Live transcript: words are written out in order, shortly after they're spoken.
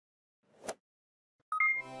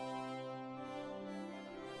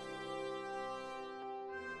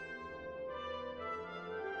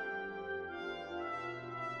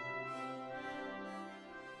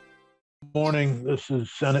morning. This is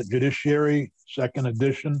Senate Judiciary, second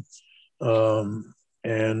edition.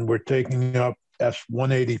 And we're taking up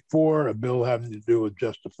S.184, a bill having to do with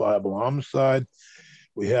justifiable homicide.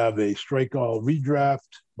 We have a strike all redraft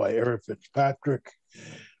by Eric Fitzpatrick.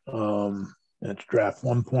 It's draft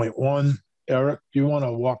 1.1. Eric, do you want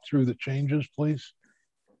to walk through the changes, please?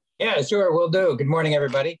 Yeah, sure, will do. Good morning,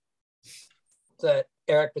 everybody. It's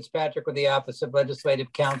Eric Fitzpatrick with the Office of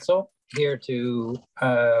Legislative Counsel, here to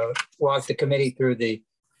walk the committee through the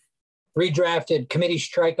redrafted committee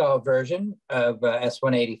strike-all version of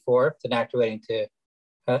S.184. It's an act relating to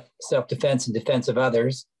self-defense and defense of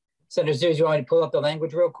others. Senator Zeus, you want me to pull up the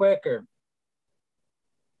language real quick, or?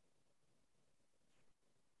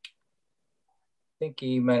 I think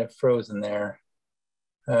he might have frozen there.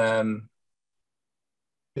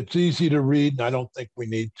 It's easy to read, and I don't think we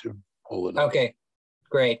need to pull it up. Okay,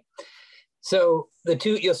 great. So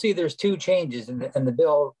you'll see there's two changes, and the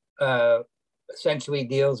bill essentially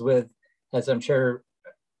deals with, as I'm sure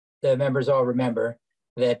the members all remember,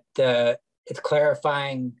 that it's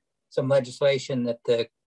clarifying some legislation that the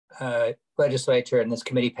legislature and this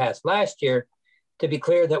committee passed last year, to be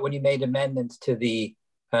clear that when you made amendments to the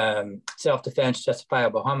self-defense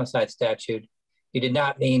justifiable homicide statute, you did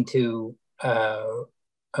not mean to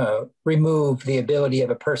remove the ability of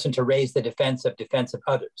a person to raise the defense of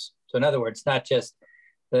others. So in other words, not just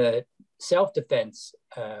the self-defense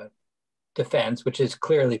defense, which is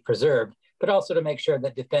clearly preserved, but also to make sure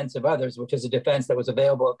that defense of others, which is a defense that was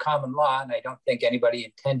available at common law, and I don't think anybody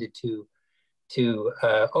intended to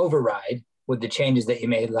override with the changes that you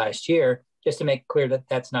made last year, just to make clear that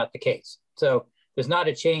that's not the case. So there's not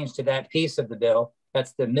a change to that piece of the bill.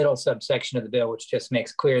 That's the middle subsection of the bill, which just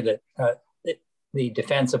makes clear that the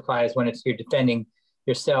defense applies when you're defending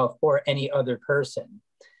yourself or any other person.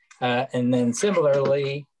 And then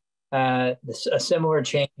similarly, a similar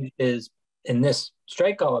change is in this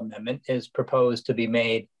strike-all amendment is proposed to be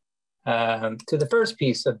made to the first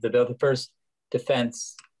piece of the bill, the first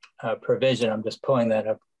defense provision. I'm just pulling that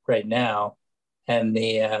up right now. And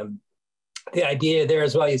the idea there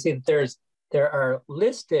as well, you see that there are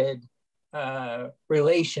listed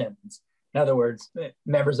relations. In other words,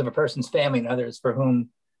 members of a person's family and others for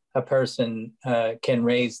whom a person can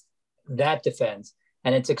raise that defense.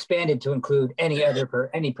 And it's expanded to include any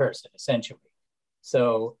person, essentially.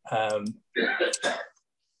 So I'm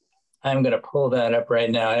going to pull that up right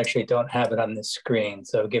now. I actually don't have it on the screen,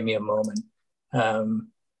 so give me a moment.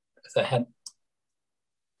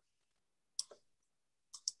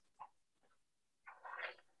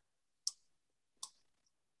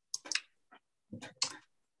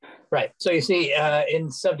 Right. So you see in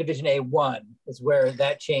subdivision A1 is where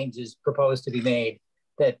that change is proposed to be made,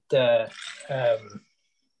 that the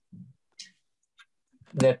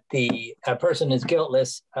person is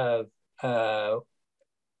guiltless of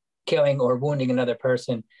killing or wounding another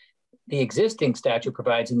person. The existing statute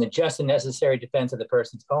provides in the just and necessary defense of the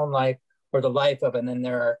person's own life or the life of, and then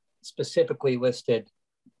there are specifically listed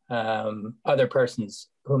other persons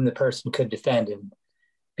whom the person could defend and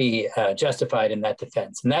be justified in that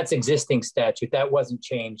defense. And that's existing statute. That wasn't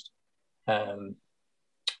changed. Well,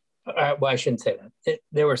 I shouldn't say that.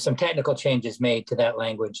 There were some technical changes made to that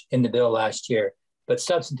language in the bill last year, but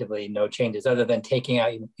substantively no changes other than taking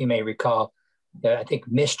out, you may recall, I think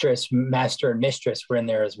master and mistress were in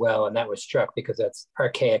there as well. And that was struck because that's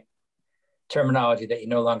archaic terminology that you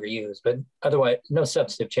no longer use, but otherwise no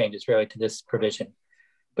substantive changes really to this provision.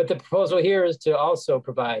 But the proposal here is to also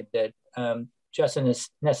provide that just and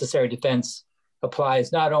necessary defense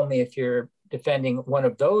applies not only if you're defending one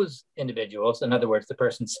of those individuals, in other words, the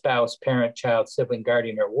person's spouse, parent, child, sibling,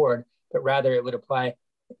 guardian, or ward, but rather it would apply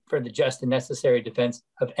for the just and necessary defense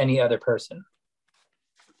of any other person.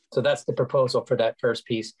 So that's the proposal for that first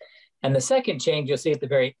piece. And the second change you'll see at the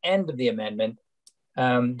very end of the amendment,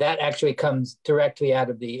 that actually comes directly out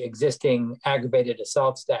of the existing aggravated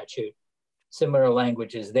assault statute. Similar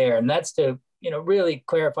language is there. And that's to really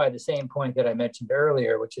clarify the same point that I mentioned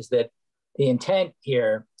earlier, which is that the intent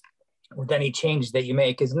here with any change that you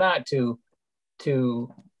make is not to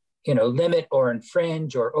limit or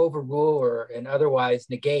infringe or overrule or and otherwise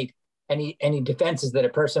negate any defenses that a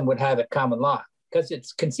person would have at common law, because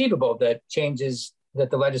it's conceivable that changes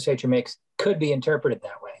that the legislature makes could be interpreted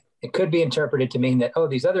that way. It could be interpreted to mean that,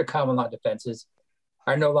 these other common law defenses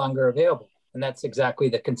are no longer available. And that's exactly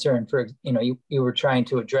the concern you were trying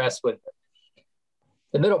to address with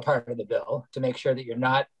the middle part of the bill, to make sure that you're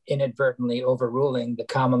not inadvertently overruling the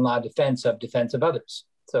common law defense of others.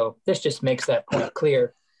 So this just makes that point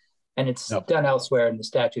clear, and it's done elsewhere in the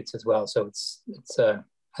statutes as well. So it's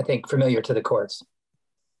I think familiar to the courts.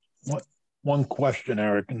 one question,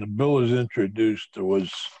 Eric. And the bill is introduced. There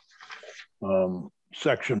was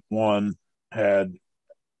section 1 had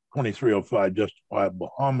 2305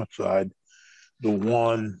 justifiable homicide, the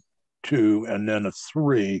 1, 2, and then a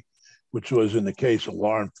 3, which was in the case of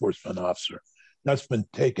law enforcement officer. That's been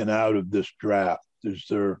taken out of this draft. Is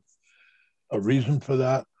there a reason for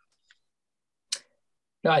that?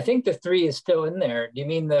 No, I think the 3 is still in there. Do you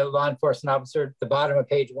mean the law enforcement officer at the bottom of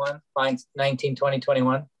page 1, lines 19, 20,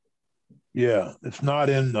 21? Yeah, it's not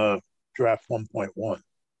in draft 1.1.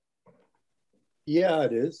 Yeah,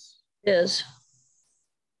 it is. It is.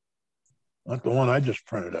 Not the one I just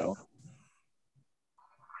printed out.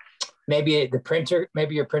 Maybe the printer,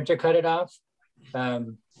 maybe your printer cut it off.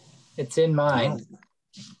 It's in mine. Oh.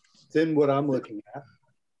 It's in what I'm looking at.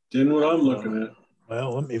 It's in what I'm looking at.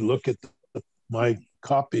 Well, let me look at my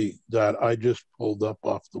copy that I just pulled up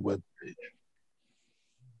off the web page.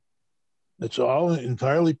 It's all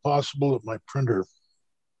entirely possible that my printer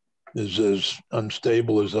is as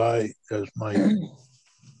unstable as my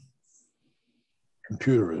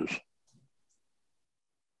computer is.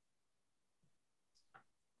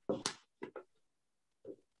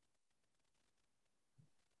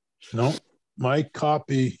 No, my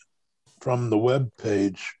copy from the web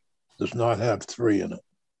page does not have 3 in it.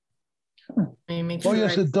 Oh,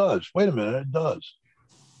 yes, it does. Wait a minute, it does.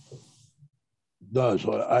 It does.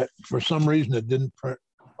 For some reason, it didn't print.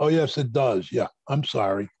 Oh, yes, it does. Yeah, I'm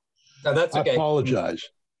sorry. No, that's okay. I apologize.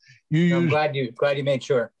 I'm glad you made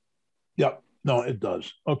sure. Yep. No, it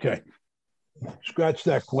does. Okay. Scratch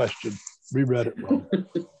that question. Reread it wrong.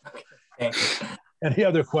 Okay. Any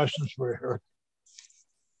other questions for Eric?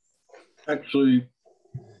 Actually,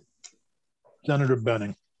 Senator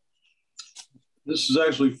Benning. this is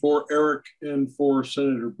actually for Eric and for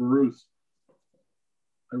Senator Baruth.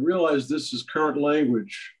 I realize this is current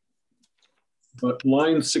language, but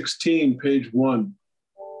line 16, page 1,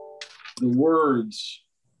 the words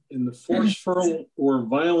in the forceful or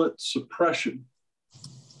violent suppression,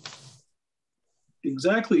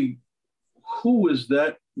 exactly who is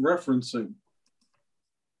that referencing?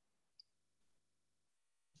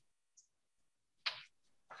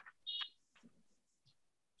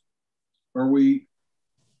 Are we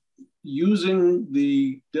using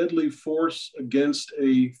the deadly force against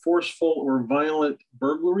a forceful or violent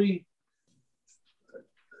burglary?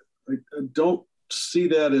 I don't see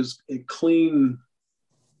that as a clean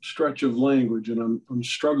stretch of language, and I'm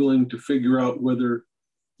struggling to figure out whether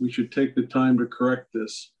we should take the time to correct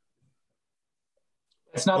this.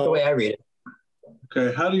 That's not the way I read it.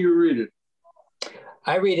 Okay, how do you read it?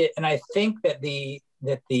 I read it, and I think that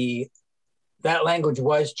that language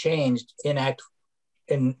was changed in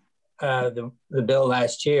the bill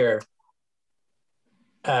last year.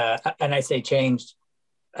 And I say changed,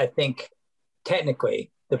 I think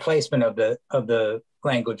technically the placement of the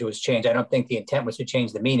language was changed. I don't think the intent was to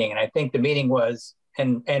change the meaning. And I think the meaning was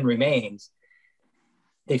and remains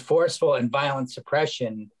the forceful and violent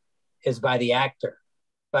suppression is by the actor,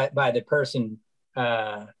 by the person,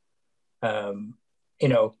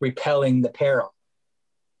 repelling the peril,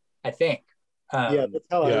 I think. Yeah, that's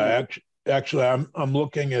how Actually, I'm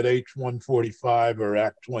looking at H145 or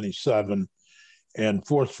Act 27, and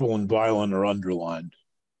forceful and violent are underlined.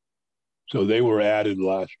 So they were added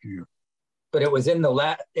last year. But it was in the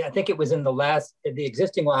the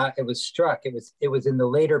existing law, it was struck. It was in the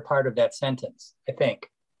later part of that sentence, I think.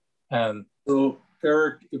 So,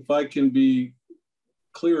 Eric, if I can be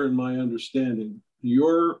clear in my understanding,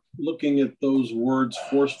 you're looking at those words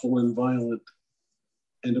forceful and violent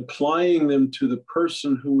and applying them to the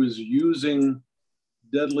person who is using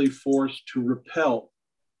deadly force to repel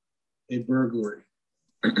a burglary.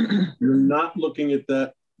 You're not looking at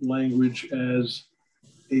that language as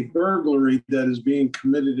a burglary that is being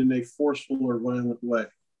committed in a forceful or violent way.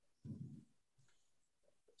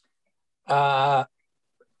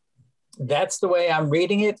 That's the way I'm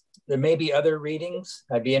reading it. There may be other readings.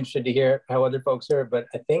 I'd be interested to hear how other folks are, but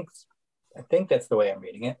I think that's the way I'm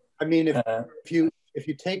reading it. I mean, if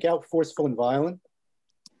you take out forceful and violent,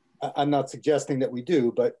 I'm not suggesting that we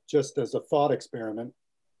do, but just as a thought experiment,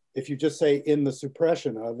 if you just say in the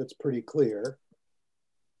suppression of, it's pretty clear.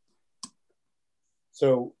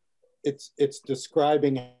 So it's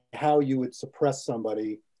describing how you would suppress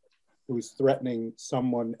somebody who's threatening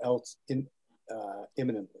someone else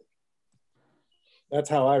imminently. That's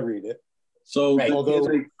how I read it. So right. Although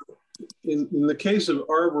in the case of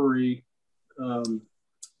Arbery,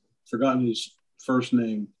 forgotten his first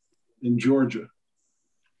name, in Georgia,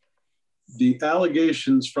 the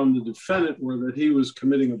allegations from the defendant were that he was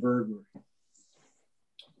committing a burglary.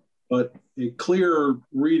 But a clear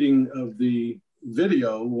reading of the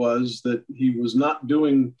video was that he was not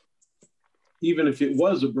doing, even if it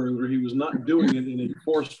was a burglary, he was not doing it in a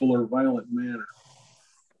forceful or violent manner.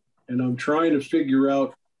 And I'm trying to figure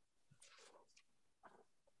out,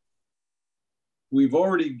 we've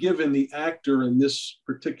already given the actor in this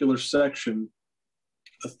particular section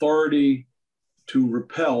authority to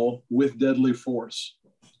repel with deadly force.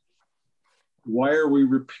 Why are we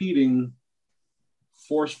repeating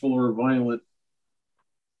forceful or violent?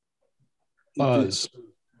 I'm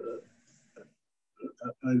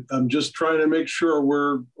just trying to make sure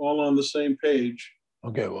we're all on the same page.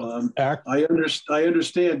 Okay, well, I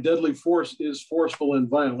understand deadly force is forceful and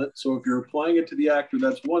violent. So if you're applying it to the actor,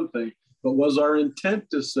 that's one thing. But was our intent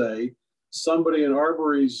to say somebody in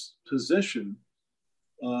Arbery's position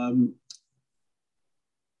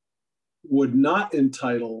would not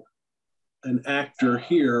entitle an actor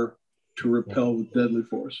here to repel with deadly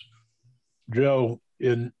force? Joe,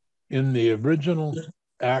 in the original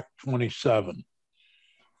Act 27,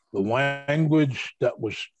 the language that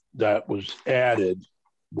was added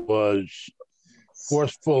was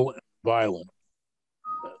forceful and violent.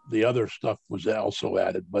 The other stuff was also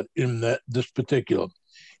added, but in this particular,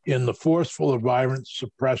 in the forceful or violent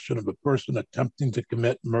suppression of a person attempting to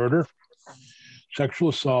commit murder, sexual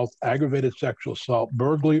assault, aggravated sexual assault,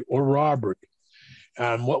 burglary, or robbery.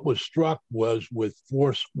 And what was struck was with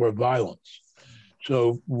force or violence.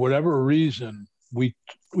 So whatever reason, we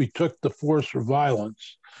took the force or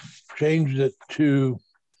violence, changed it to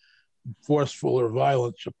forceful or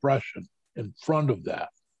violent suppression in front of that.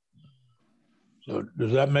 So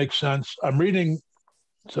does that make sense? I'm reading.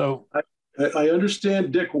 So I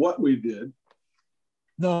understand, Dick, what we did.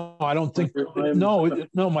 No, I don't think.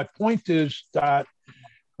 No, my point is that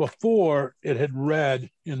before it had read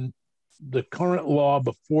in the current law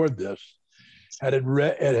before this, it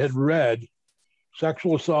had read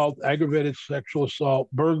sexual assault, aggravated sexual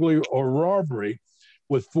assault, burglary, or robbery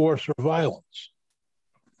with force or violence.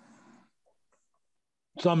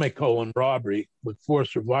 Semicolon robbery with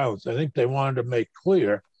force or violence. I think they wanted to make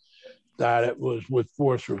clear that it was with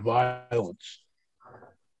force or violence.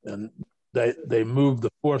 And they moved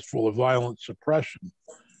the forceful or violent suppression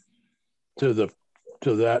to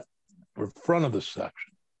that front of the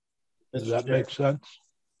section. Does that make sense?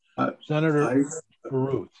 Senator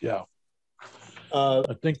Baruth, yeah. I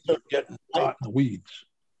think you're getting caught in the weeds.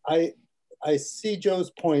 I see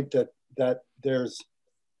Joe's point that there's,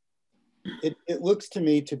 it looks to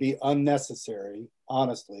me to be unnecessary,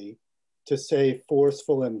 honestly, to say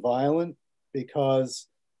forceful and violent, because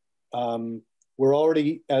we're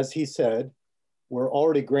already, as he said, we're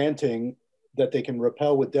already granting that they can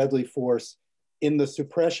repel with deadly force in the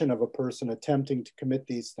suppression of a person attempting to commit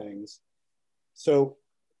these things. So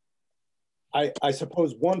I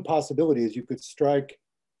suppose one possibility is you could strike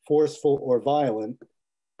forceful or violent.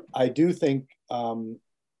 I do think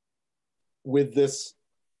with this,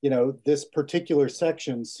 this particular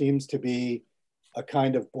section seems to be a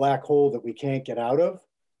kind of black hole that we can't get out of.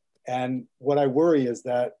 And what I worry is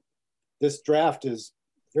that this draft is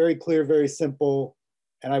very clear, very simple.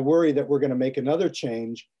 And I worry that we're going to make another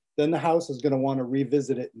change. Then the House is going to want to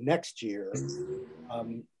revisit it next year.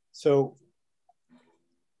 So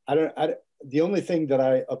the only thing that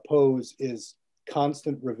I oppose is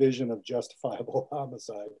constant revision of justifiable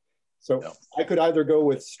homicide. So yeah. I could either go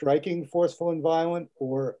with striking forceful and violent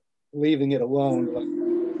or leaving it alone. But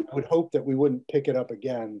I would hope that we wouldn't pick it up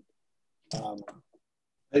again. I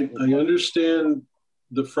understand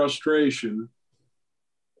the frustration.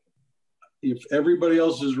 If everybody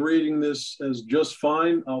else is reading this as just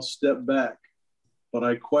fine, I'll step back. But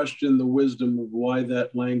I question the wisdom of why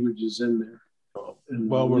that language is in there.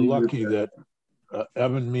 Well, we're lucky that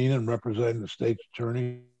Evan Meenan, representing the state's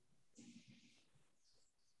attorney,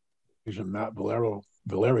 and Matt Valerio,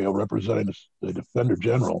 representing the Defender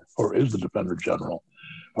General, or is the Defender General,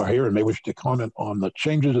 are here and may wish to comment on the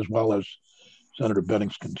changes as well as Senator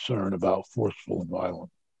Benning's concern about forceful and violent.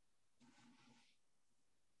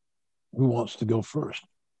 Who wants to go first?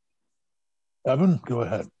 Evan, go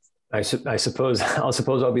ahead. I suppose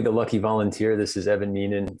I'll be the lucky volunteer. This is Evan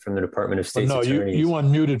Meenan from the Department of State's Attorneys. You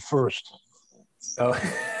unmuted first. Oh,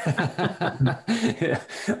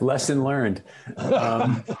 lesson learned.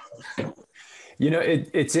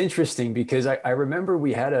 It's interesting because I remember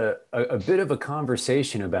we had a bit of a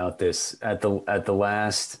conversation about this at the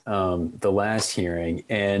last hearing,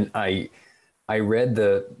 and I read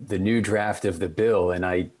the new draft of the bill, and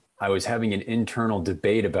I was having an internal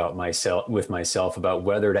debate with myself about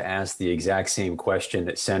whether to ask the exact same question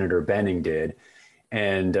that Senator Benning did,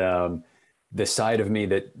 and the side of me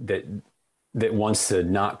that wants to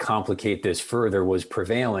not complicate this further was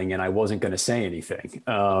prevailing, and I wasn't going to say anything.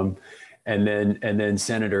 And then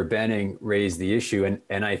Senator Benning raised the issue,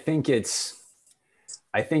 and I think it's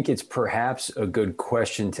perhaps a good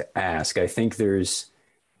question to ask. I think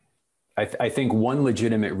I think one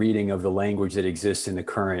legitimate reading of the language that exists in the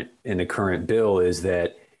current bill is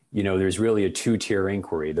that, you know, there's really a two-tier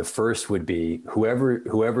inquiry. The first would be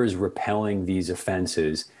whoever is repelling these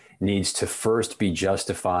offenses needs to first be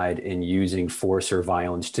justified in using force or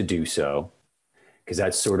violence to do so, because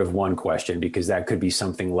that's sort of one question, because that could be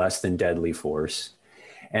something less than deadly force.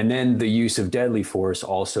 And then the use of deadly force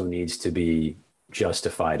also needs to be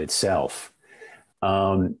justified itself.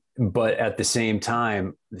 But at the same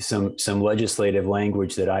time, some legislative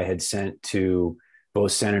language that I had sent to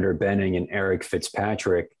both Senator Benning and Eric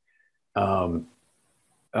Fitzpatrick and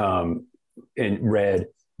read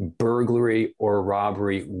burglary or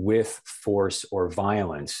robbery with force or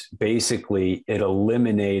violence. Basically, it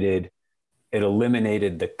eliminated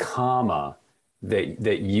the comma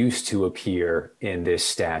that used to appear in this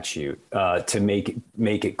statute to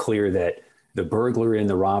make it clear that the burglary and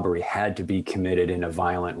the robbery had to be committed in a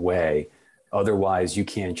violent way. Otherwise, you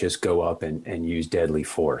can't just go up and use deadly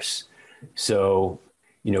force. So,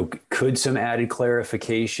 you know, could some added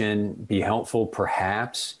clarification be helpful?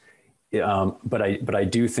 Perhaps. But I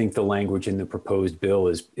do think the language in the proposed bill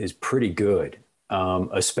is pretty good,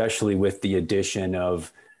 especially with the addition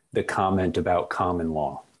of the comment about common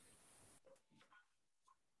law.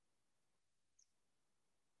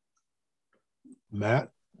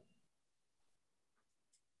 Matt?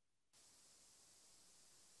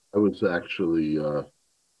 I was actually, I'm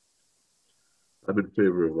in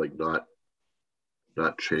favor of like not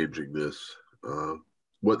changing this.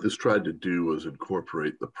 What this tried to do was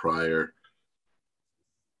incorporate the prior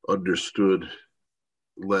understood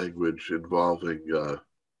language involving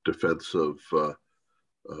defense of,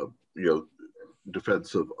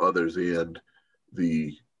 defense of others, and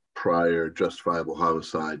the prior justifiable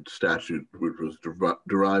homicide statute, which was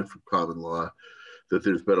derived from common law, that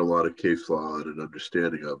there's been a lot of case law and an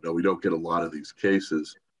understanding of. Now, we don't get a lot of these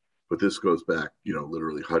cases, but this goes back,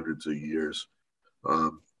 literally hundreds of years.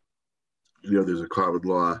 There's a common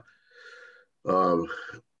law,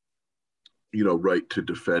 right to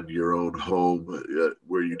defend your own home,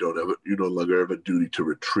 where you no longer have a duty to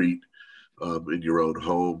retreat in your own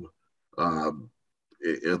home, and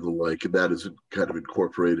the like. And that is kind of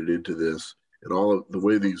incorporated into this. And all of the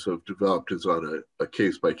way these have developed is on a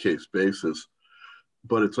case-by-case basis,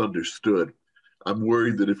 but it's understood. I'm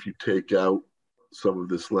worried that if you take out some of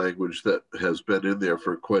this language that has been in there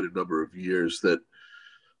for quite a number of years, that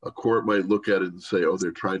a court might look at it and say, oh, they're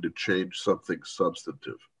trying to change something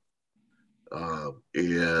substantive.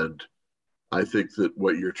 And I think that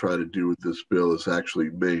what you're trying to do with this bill is actually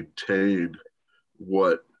maintain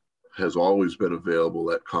what has always been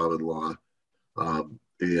available at common law.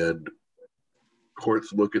 And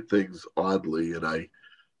courts look at things oddly, and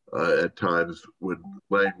at times when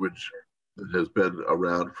language that has been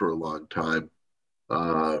around for a long time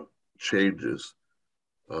changes.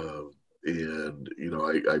 And,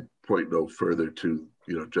 I point no further to,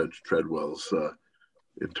 Judge Treadwell's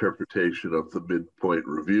interpretation of the midpoint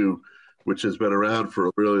review, which has been around for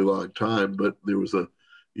a really long time, but there was a,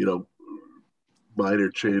 minor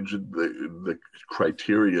change in the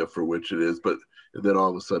criteria for which it is, and then all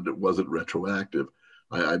of a sudden it wasn't retroactive.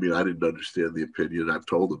 I mean, I didn't understand the opinion. I've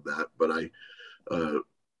told him that, but I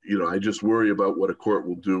just worry about what a court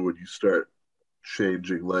will do when you start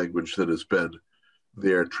changing language that has been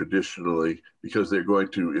there traditionally, because they're going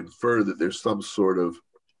to infer that there's some sort of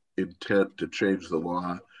intent to change the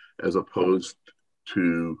law as opposed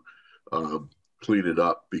to clean it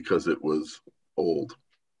up because it was old.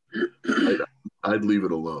 I'd leave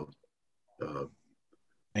it alone.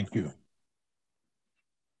 Thank you.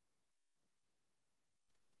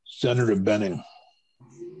 Senator Benning.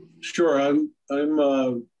 Sure, I'm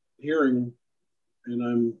hearing and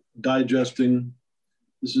I'm digesting.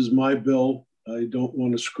 This is my bill. I don't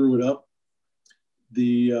want to screw it up.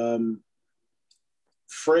 The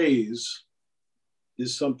phrase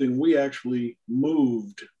is something we actually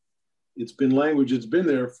moved. It's been language, it's been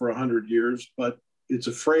there for 100 years, but it's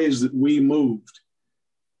a phrase that we moved.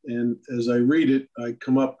 And as I read it, I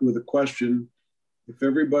come up with a question. If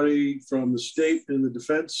everybody from the state and the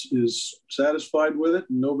defense is satisfied with it,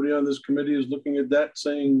 and nobody on this committee is looking at that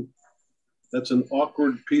saying that's an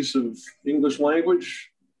awkward piece of English language,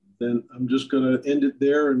 then I'm just going to end it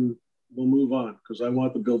there and we'll move on, because I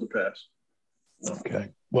want the bill to pass. Okay.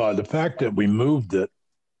 Well, the fact that we moved it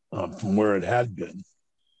from where it had been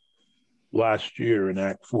last year in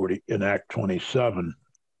Act 27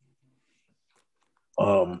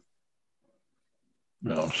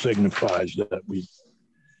 signifies that we,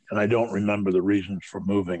 and I don't remember the reasons for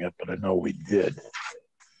moving it, but I know we did.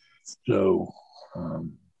 So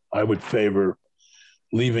I would favor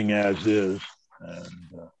leaving as is, and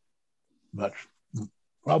much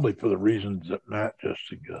probably for the reasons that Matt just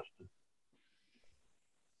suggested.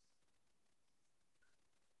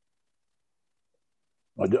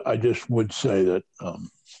 I just would say that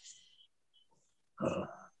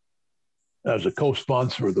as a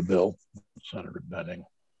co-sponsor of the bill, Senator Benning,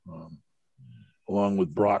 along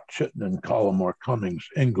with Brock, Chittenden, Collmore, Cummings,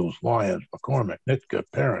 Ingalls, Lyons, McCormick, Nitka,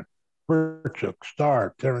 Parent, Burchuk,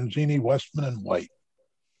 Starr, Terenzini, Westman, and White.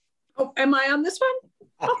 Oh, am I on this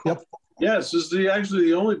one? Yep. Yes, this is actually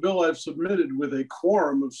the only bill I've submitted with a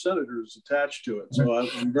quorum of senators attached to it. So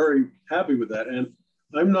I'm very happy with that. And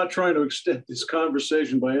I'm not trying to extend this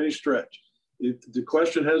conversation by any stretch. The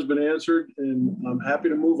question has been answered, and I'm happy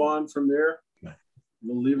to move on from there.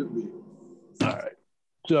 We'll leave it be. All right.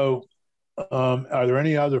 So are there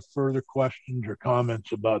any other further questions or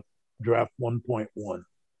comments about draft 1.1?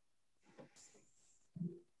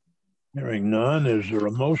 Hearing none, is there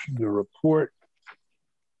a motion to report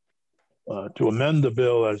to amend the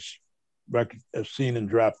bill as seen in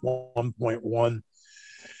draft 1.1,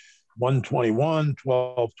 121,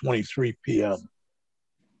 12:23 p.m.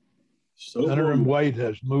 So Senator White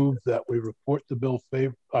has moved that we report the bill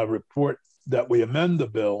report that we amend the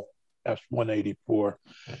bill S.184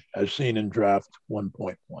 as seen in draft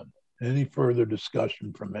 1.1. Any further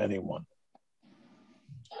discussion from anyone?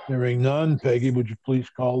 Hearing none, Peggy, would you please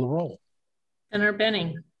call the roll? Senator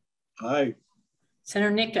Benning. Aye.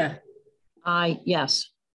 Senator Nika. Aye, yes.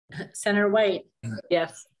 Senator White.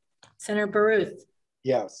 Yes. Senator Baruth.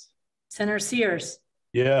 Yes. Senator Sears.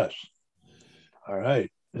 Yes. All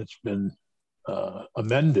right. It's been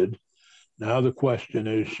amended. Now the question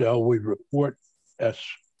is, shall we report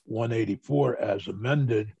S.184 as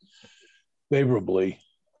amended favorably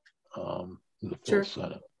to the full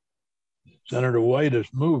Senate? Senator White has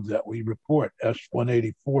moved that we report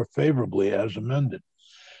S.184 favorably as amended.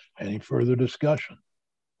 Any further discussion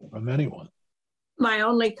from anyone? My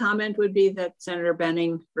only comment would be that Senator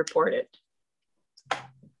Benning reported.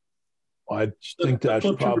 I think that's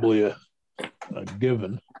probably a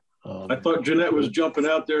given. I thought Jeanette was jumping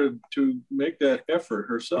out there to make that effort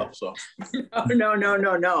herself. So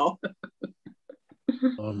No.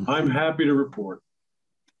 I'm happy to report.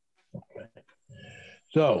 Okay.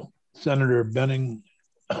 So Senator Benning,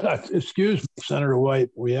 excuse me, Senator White,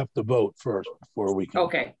 we have to vote first before we can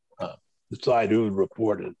decide who the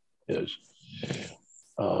report is.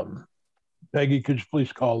 Peggy, could you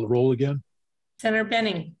please call the roll again? Senator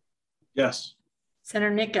Benning. Yes.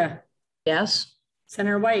 Senator Nika. Yes.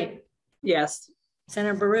 Senator White. Yes.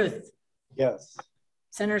 Senator Baruth. Yes.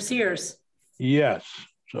 Senator Sears. Yes.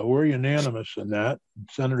 So we're unanimous in that.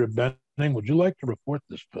 Senator Benning, would you like to report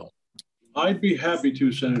this bill? I'd be happy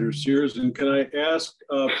to, Senator Sears. And can I ask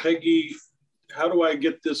Peggy, how do I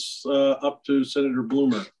get this up to Senator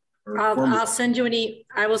Bloomer? I'll send you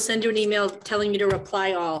I will send you an email telling you to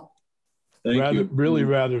reply all. Thank you. Really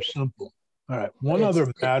rather simple. All right. One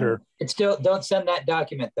other matter. It's still, don't send that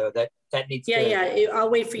document though. That needs to. Yeah. I'll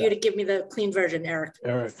wait for you to give me the clean version, Eric.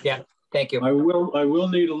 Yeah. Thank you. I will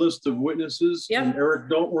need a list of witnesses. Yep. And Eric,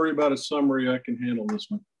 don't worry about a summary. I can handle this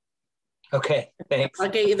one. Okay. Thanks. I'll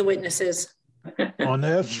get you the witnesses. On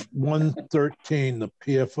S.113, the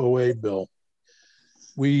PFOA bill,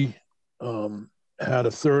 we had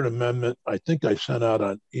a third amendment. I think I sent out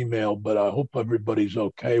an email, but I hope everybody's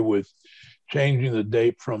okay with changing the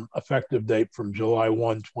date from effective date from July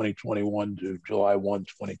 1, 2021 to July 1,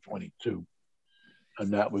 2022.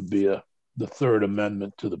 And that would be the third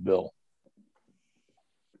amendment to the bill.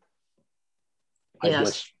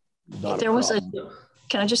 Yes. There was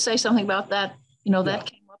can I just say something about that? You know, that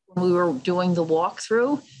came up when we were doing the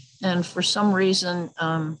walkthrough, and for some reason,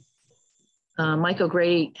 Mike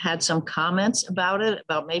O'Grady had some comments about it,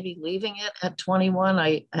 about maybe leaving it at 21.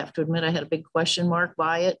 I have to admit I had a big question mark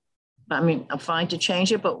by it. I mean, I'm fine to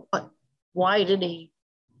change it, but why did he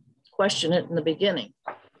question it in the beginning?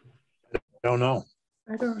 I don't know.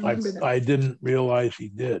 I don't remember that. I didn't realize he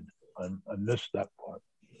did. I missed that part.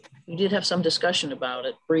 We did have some discussion about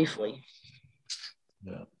it briefly.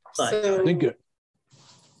 Yeah. But So, I think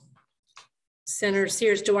Senator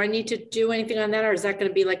Sears, do I need to do anything on that, or is that going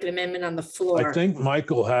to be like an amendment on the floor? I think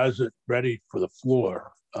Michael has it ready for the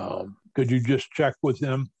floor. Could you just check with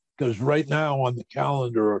him? Because right now on the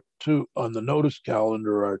calendar on the notice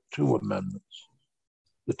calendar are two amendments.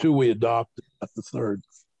 The two we adopted at the third.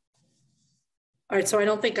 All right, so I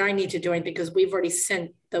don't think I need to do anything because we've already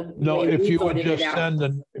sent the No, way if we you would voted it just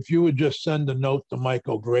out. if you would just send a note to Mike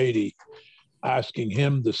O'Grady, asking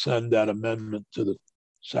him to send that amendment to the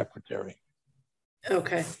secretary.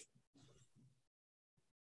 Okay.